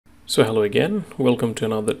So hello again, welcome to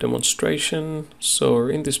another demonstration. So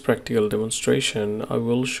in this practical demonstration, I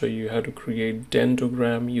will show you how to create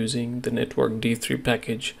Dendogram using the network D3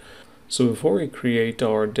 package. So before we create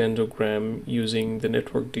our Dendogram using the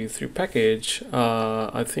network D3 package,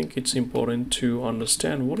 I think it's important to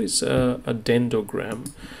understand what is a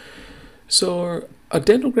Dendogram. So a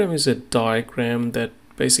Dendogram is a diagram that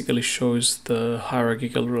basically shows the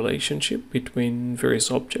hierarchical relationship between various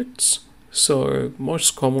objects. So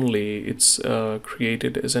most commonly it's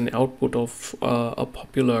created as an output of a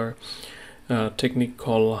popular technique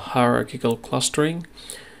called hierarchical clustering.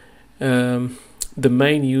 The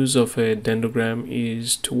main use of a dendogram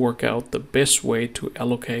is to work out the best way to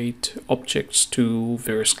allocate objects to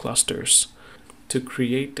various clusters. To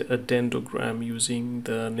create a dendogram using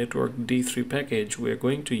the network D3 package, we are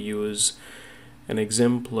going to use an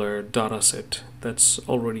exemplar dataset that's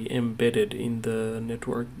already embedded in the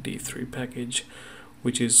network D3 package,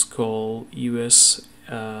 which is called US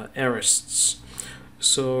arrests.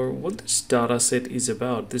 So what this dataset is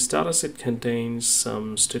about, this dataset contains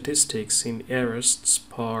some statistics in arrests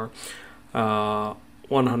per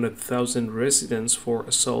 100,000 residents for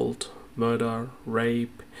assault, murder,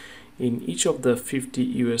 rape in each of the 50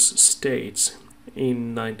 US states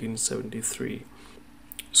in 1973.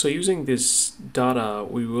 So using this data,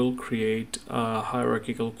 we will create a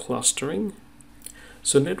hierarchical clustering.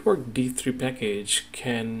 So network D3 package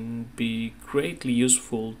can be greatly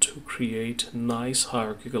useful to create nice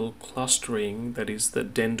hierarchical clustering, that is the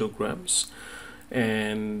dendograms,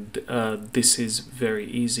 and this is very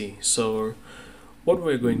easy. So what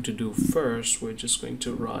we're going to do first, we're just going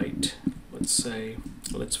to write,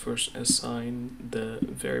 let's first assign the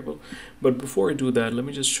variable. But before I do that, let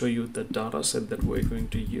me just show you the data set that we're going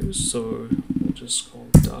to use. So we'll just call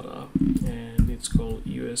data, and it's called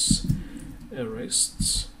US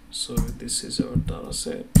arrests. So this is our data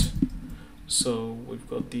set. So we've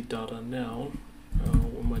got the data now.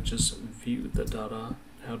 We might just view the data.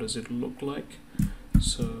 How does it look like?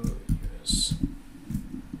 So US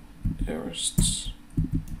arrests.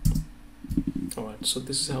 Alright, so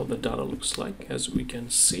this is how the data looks like, as we can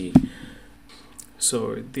see.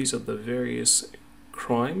 So these are the various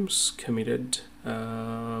crimes committed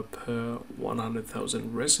per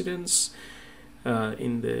 100,000 residents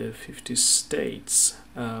in the 50 states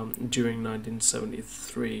during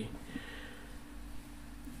 1973.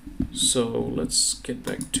 So let's get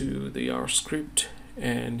back to the R script,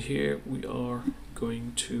 and here we are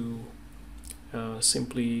going to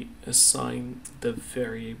simply assign the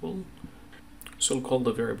variable. So we'll call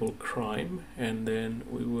the variable crime, and then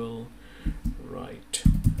we will write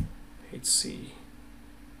HC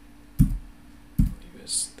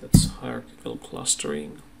US, that's hierarchical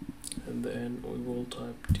clustering, and then we will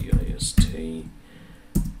type dist,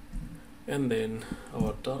 and then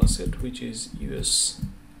our dataset, which is US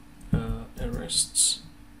arrests,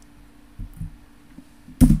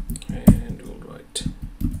 and we'll write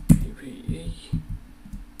PVE,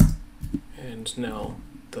 and now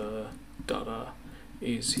the data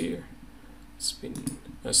is here, it's been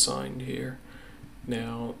assigned here.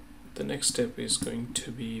 Now the next step is going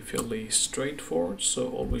to be fairly straightforward, so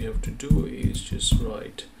all we have to do is just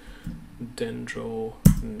write dendro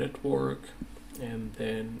network and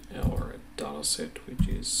then our dataset, which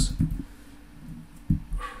is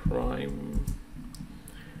crime,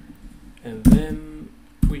 and then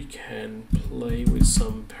we can play with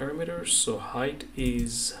some parameters. So height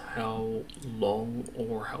is how long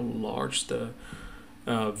or how large the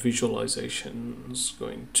visualization is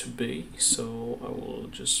going to be. So I will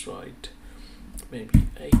just write maybe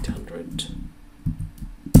 800.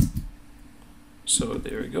 So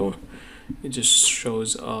there we go. It just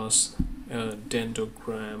shows us a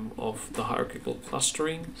dendogram of the hierarchical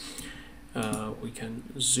clustering. We can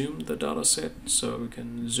zoom the data set, so we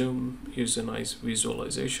can zoom. Here's a nice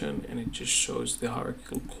visualization, and it just shows the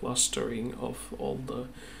hierarchical clustering of all the.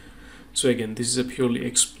 So again, this is a purely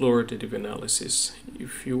explorative analysis.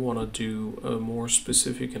 If you want to do a more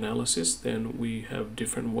specific analysis, then we have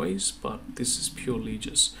different ways, but this is purely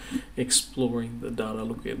just exploring the data,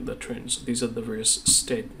 looking at the trends. These are the various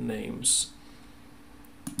state names.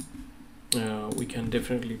 We can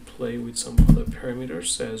definitely play with some other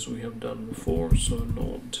parameters as we have done before. So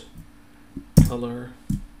node color,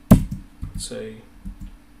 let's say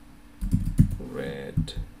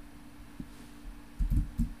red,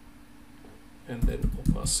 and then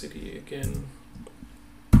opacity again.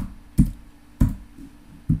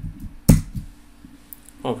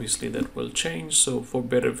 Obviously that will change, so for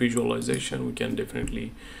better visualization we can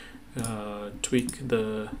definitely tweak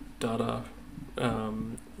the data,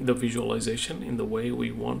 the visualization in the way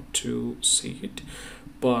we want to see it.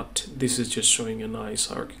 but this is just showing a nice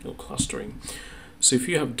hierarchical clustering. So if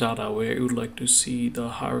you have data where you would like to see the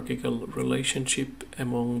hierarchical relationship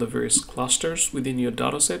among the various clusters within your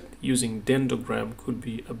dataset, using Dendogram could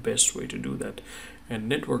be a best way to do that. And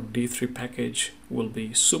Network D3 package will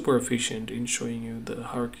be super efficient in showing you the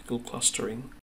hierarchical clustering.